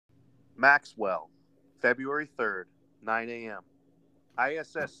Maxwell, February 3rd, 9 a.m.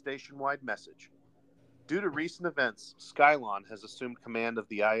 ISS station-wide message. Due to recent events, Skylon has assumed command of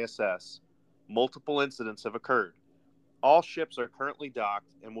the ISS. Multiple incidents have occurred. All ships are currently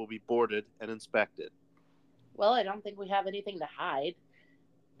docked and will be boarded and inspected. Well, I don't think we have anything to hide.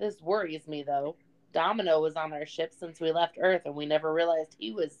 This worries me, though. Domino was on our ship since we left Earth, and we never realized he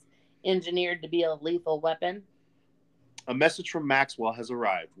was engineered to be a lethal weapon. A message from Maxwell has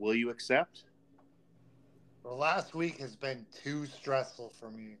arrived. Will you accept? The last week has been too stressful for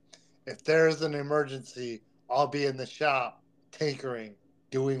me. If there is an emergency, I'll be in the shop, tinkering,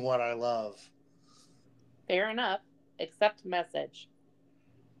 doing what I love. Fair enough. Accept message.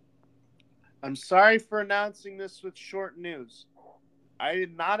 I'm sorry for announcing this with short news. I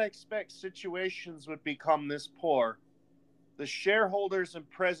did not expect situations would become this poor. The shareholders and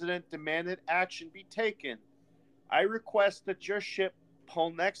president demanded action be taken. I request that your ship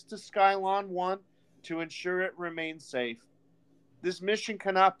pull next to Skylon 1 to ensure it remains safe. This mission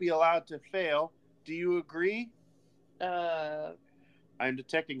cannot be allowed to fail. Do you agree? I'm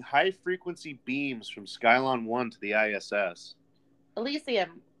detecting high-frequency beams from Skylon 1 to the ISS.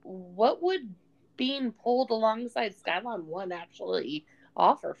 Elysium, what would being pulled alongside Skylon 1 actually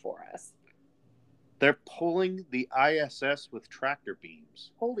offer for us? They're pulling the ISS with tractor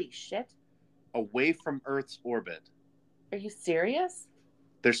beams. Holy shit. Away from Earth's orbit. Are you serious?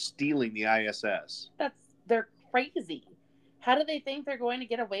 They're stealing the ISS. They're crazy. How do they think they're going to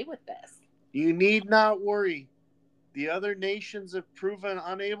get away with this? You need not worry. The other nations have proven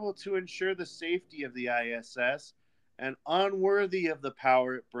unable to ensure the safety of the ISS and unworthy of the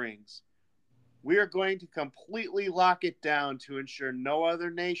power it brings. We are going to completely lock it down to ensure no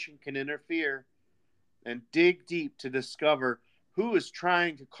other nation can interfere and dig deep to discover who is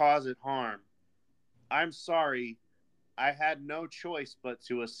trying to cause it harm. I'm sorry, I had no choice but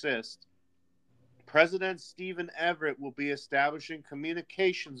to assist. President Stephen Everett will be establishing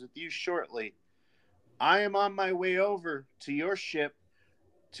communications with you shortly. I am on my way over to your ship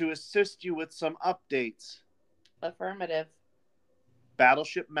to assist you with some updates. Affirmative.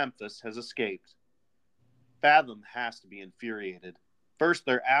 Battleship Memphis has escaped. Fathom has to be infuriated. First,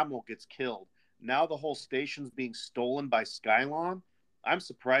 their admiral gets killed. Now the whole station's being stolen by Skylon? I'm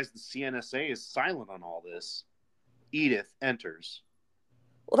surprised the CNSA is silent on all this. Edith enters.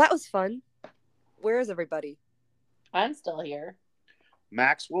 Well, that was fun. Where is everybody? I'm still here.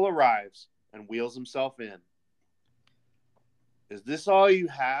 Maxwell arrives and wheels himself in. Is this all you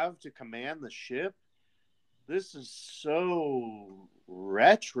have to command the ship? This is so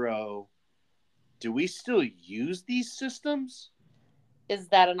retro. Do we still use these systems? Is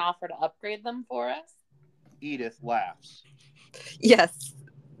that an offer to upgrade them for us? Edith laughs. Yes,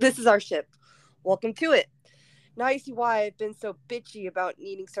 this is our ship. Welcome to it. Now you see why I've been so bitchy about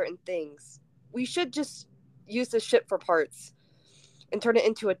needing certain things. We should just use the ship for parts and turn it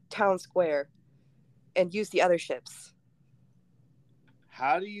into a town square and use the other ships.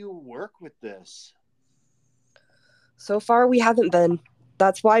 How do you work with this? So far, we haven't been.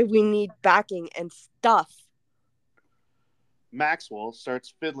 That's why we need backing and stuff. Maxwell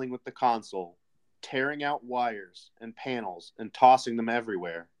starts fiddling with the console, tearing out wires and panels and tossing them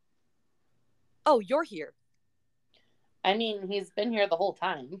everywhere. Oh, you're here. I mean, he's been here the whole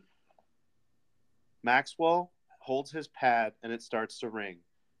time. Maxwell holds his pad and it starts to ring.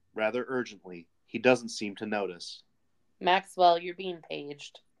 Rather urgently, he doesn't seem to notice. Maxwell, you're being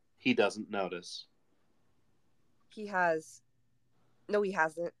paged. He doesn't notice. He has. No, he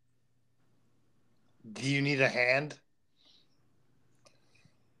hasn't. Do you need a hand?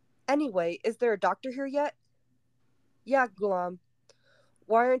 Anyway, is there a doctor here yet? Yeah, Gulam.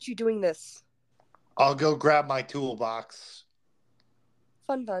 Why aren't you doing this? I'll go grab my toolbox.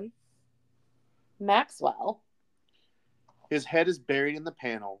 Fun. Maxwell? His head is buried in the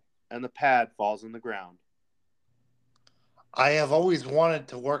panel, and the pad falls on the ground. I have always wanted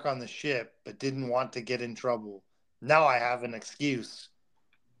to work on the ship, but didn't want to get in trouble. Now I have an excuse.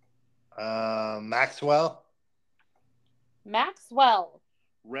 Maxwell? Maxwell!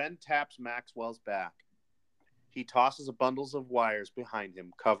 Ren taps Maxwell's back. He tosses a bundles of wires behind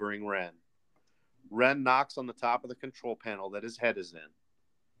him, covering Ren. Ren knocks on the top of the control panel that his head is in.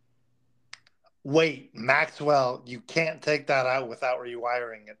 Wait, Maxwell, you can't take that out without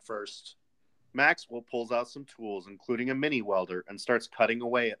rewiring it first. Maxwell pulls out some tools, including a mini welder, and starts cutting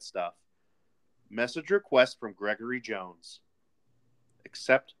away at stuff. Message request from Gregory Jones.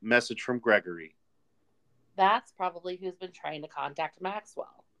 Accept message from Gregory. That's probably who's been trying to contact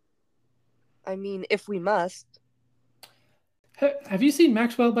Maxwell. I mean, if we must. Have you seen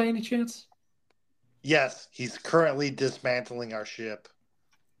Maxwell by any chance? Yes, he's currently dismantling our ship.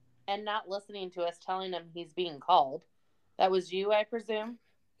 And not listening to us telling him he's being called. That was you, I presume?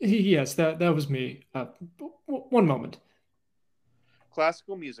 Yes, that was me. One moment.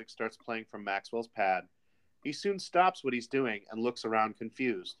 Classical music starts playing from Maxwell's pad. He soon stops what he's doing and looks around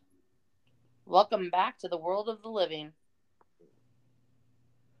confused. Welcome back to the world of the living.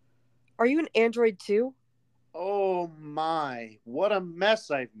 Are you an android too? Oh my, what a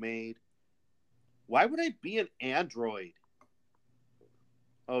mess I've made. Why would I be an android?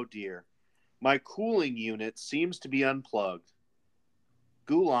 Oh dear, my cooling unit seems to be unplugged.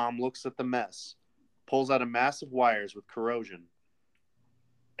 Gulam looks at the mess, pulls out a mass of wires with corrosion.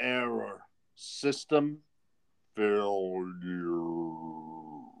 Error. System failure.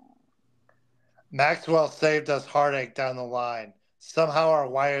 Maxwell saved us heartache down the line. Somehow our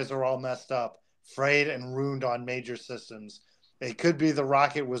wires are all messed up, frayed and ruined on major systems. It could be the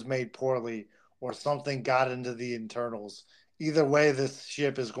rocket was made poorly, or something got into the internals. Either way, this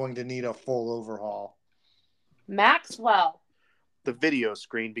ship is going to need a full overhaul. Maxwell! The video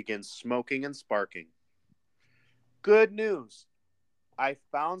screen begins smoking and sparking. Good news. I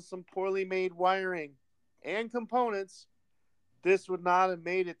found some poorly made wiring and components. This would not have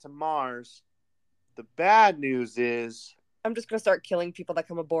made it to Mars. The bad news is... I'm just going to start killing people that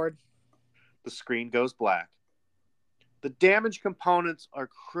come aboard. The screen goes black. The damaged components are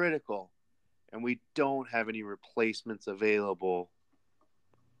critical, and we don't have any replacements available.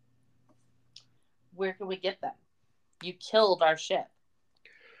 Where can we get them? You killed our ship.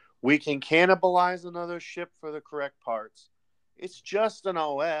 We can cannibalize another ship for the correct parts. It's just an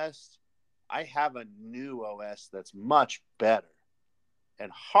OS. I have a new OS that's much better.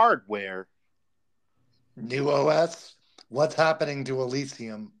 And hardware. New OS? What's happening to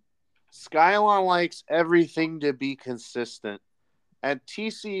Elysium? Skylon likes everything to be consistent. And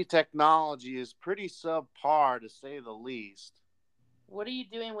TC technology is pretty subpar, to say the least. What are you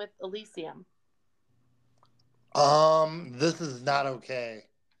doing with Elysium? This is not okay.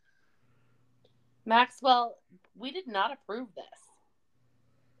 Maxwell, we did not approve this.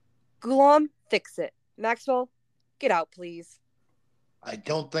 Gulam, fix it. Maxwell, get out, please. I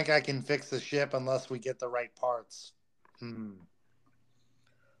don't think I can fix the ship unless we get the right parts.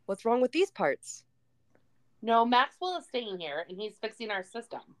 What's wrong with these parts? No, Maxwell is staying here, and he's fixing our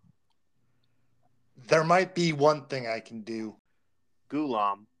system. There might be one thing I can do.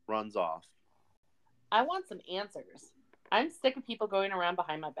 Gulam runs off. I want some answers. I'm sick of people going around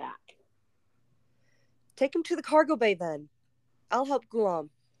behind my back. Take him to the cargo bay, then. I'll help Gulam.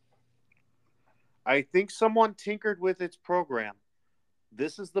 I think someone tinkered with its program.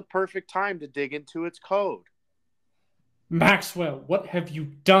 This is the perfect time to dig into its code. Maxwell, what have you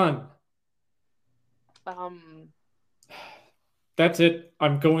done? That's it.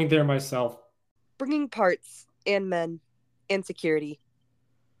 I'm going there myself. Bringing parts, and men, and security.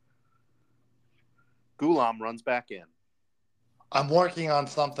 Gulam runs back in. I'm working on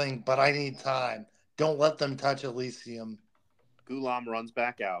something, but I need time. Don't let them touch Elysium. Gulam runs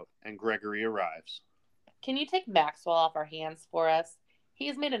back out, and Gregory arrives. Can you take Maxwell off our hands for us?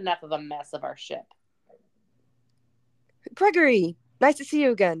 He's made enough of a mess of our ship. Gregory, nice to see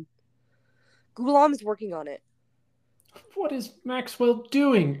you again. Gulam is working on it. What is Maxwell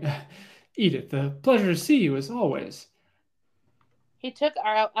doing? Edith, a pleasure to see you as always. He took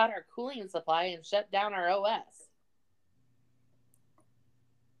out our cooling supply and shut down our OS.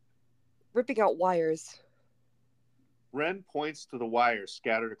 Ripping out wires. Ren points to the wires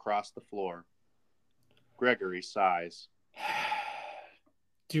scattered across the floor. Gregory sighs.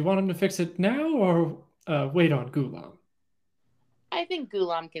 Do you want him to fix it now or wait on Gulam? I think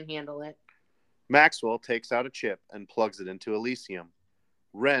Gulam can handle it. Maxwell takes out a chip and plugs it into Elysium.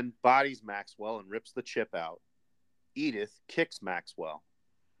 Ren bodies Maxwell and rips the chip out. Edith kicks Maxwell.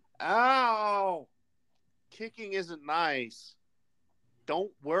 Ow! Kicking isn't nice.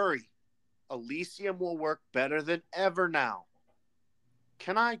 Don't worry. Elysium will work better than ever now.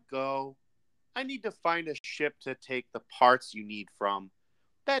 Can I go? I need to find a ship to take the parts you need from.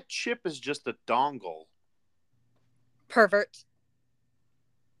 That chip is just a dongle. Pervert.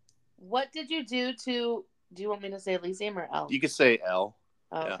 What did you do to... Do you want me to say Elysium or L? You could say L.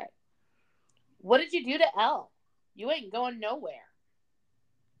 Okay. Yeah. What did you do to L? You ain't going nowhere.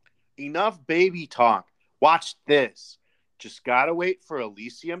 Enough baby talk. Watch this. Just gotta wait for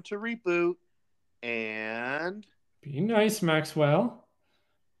Elysium to reboot and... Be nice, Maxwell.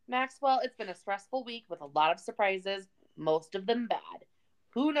 Maxwell, it's been a stressful week with a lot of surprises, most of them bad.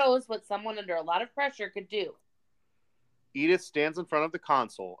 Who knows what someone under a lot of pressure could do? Edith stands in front of the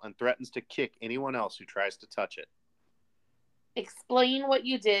console and threatens to kick anyone else who tries to touch it. Explain what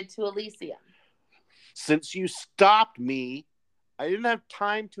you did to Elysium. Since you stopped me, I didn't have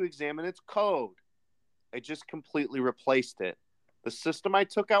time to examine its code. I just completely replaced it. The system I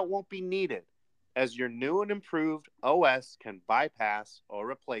took out won't be needed, as your new and improved OS can bypass or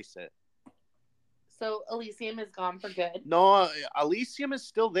replace it. So Elysium is gone for good? No, Elysium is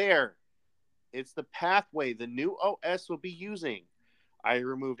still there. It's the pathway the new OS will be using. I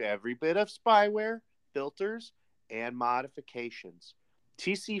removed every bit of spyware, filters, and modifications.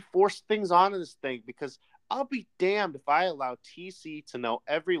 TC forced things onto this thing because I'll be damned if I allow TC to know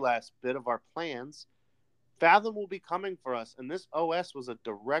every last bit of our plans. Fathom will be coming for us, and this OS was a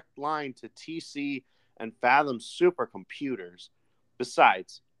direct line to TC and Fathom's supercomputers.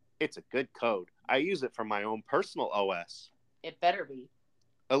 Besides, it's a good code. I use it for my own personal OS. It better be.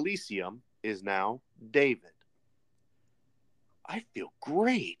 Elysium is now David. I feel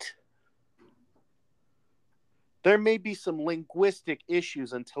great. There may be some linguistic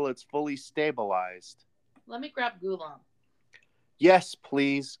issues until it's fully stabilized. Let me grab Gulam. Yes,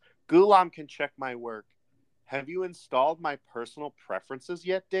 please. Gulam can check my work. Have you installed my personal preferences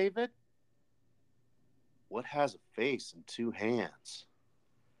yet, David? What has a face and two hands?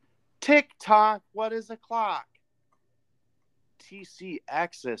 Tick-tock, what is a clock? TC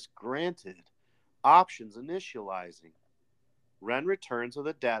access granted. Options initializing. Ren returns with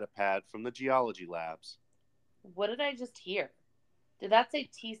a data pad from the geology labs. What did I just hear? Did that say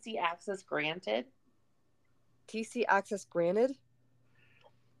TC access granted? TC access granted?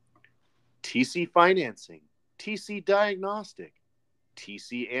 TC financing, TC diagnostic,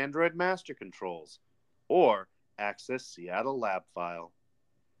 TC Android master controls, or access Seattle lab file.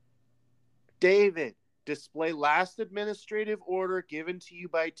 David, display last administrative order given to you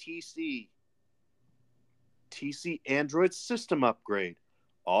by TC. TC Android system upgrade.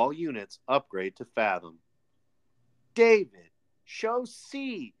 All units upgrade to Fathom. David, show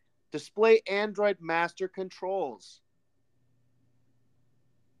C. Display Android master controls.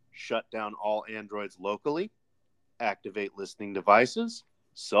 Shut down all androids locally. Activate listening devices.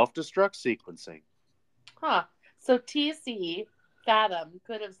 Self-destruct sequencing. Huh. So TC, Fathom,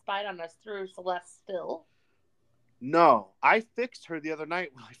 could have spied on us through Celeste still? No, I fixed her the other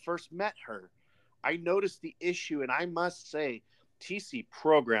night when I first met her. I noticed the issue, and I must say, TC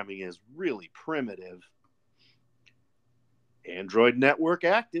programming is really primitive. Android network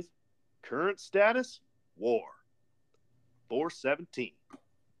active. Current status, war. 417.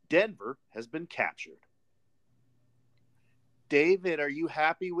 Denver has been captured. David, are you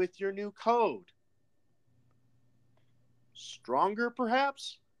happy with your new code? Stronger,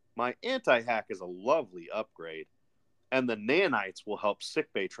 perhaps? My anti-hack is a lovely upgrade, and the nanites will help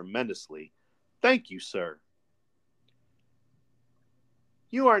sickbay tremendously. Thank you, sir.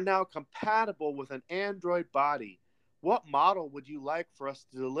 You are now compatible with an Android body. What model would you like for us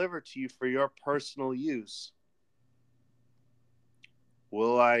to deliver to you for your personal use?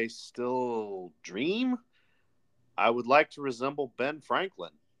 Will I still dream? I would like to resemble Ben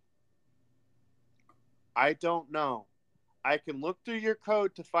Franklin. I don't know. I can look through your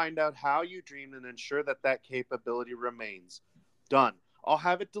code to find out how you dreamed and ensure that that capability remains. Done. I'll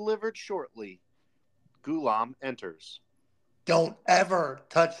have it delivered shortly. Gulam enters. Don't ever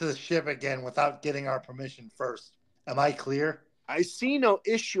touch the ship again without getting our permission first. Am I clear? I see no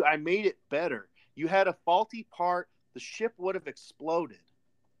issue. I made it better. You had a faulty part. The ship would have exploded.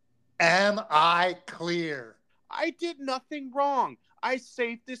 Am I clear? I did nothing wrong. I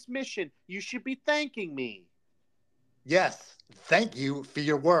saved this mission. You should be thanking me. Yes, thank you for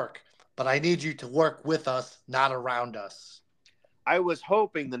your work, but I need you to work with us, not around us. I was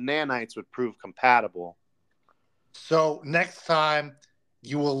hoping the nanites would prove compatible. So next time,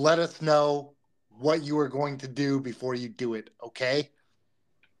 you will let us know what you are going to do before you do it, okay?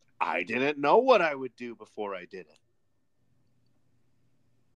 I didn't know what I would do before I did it.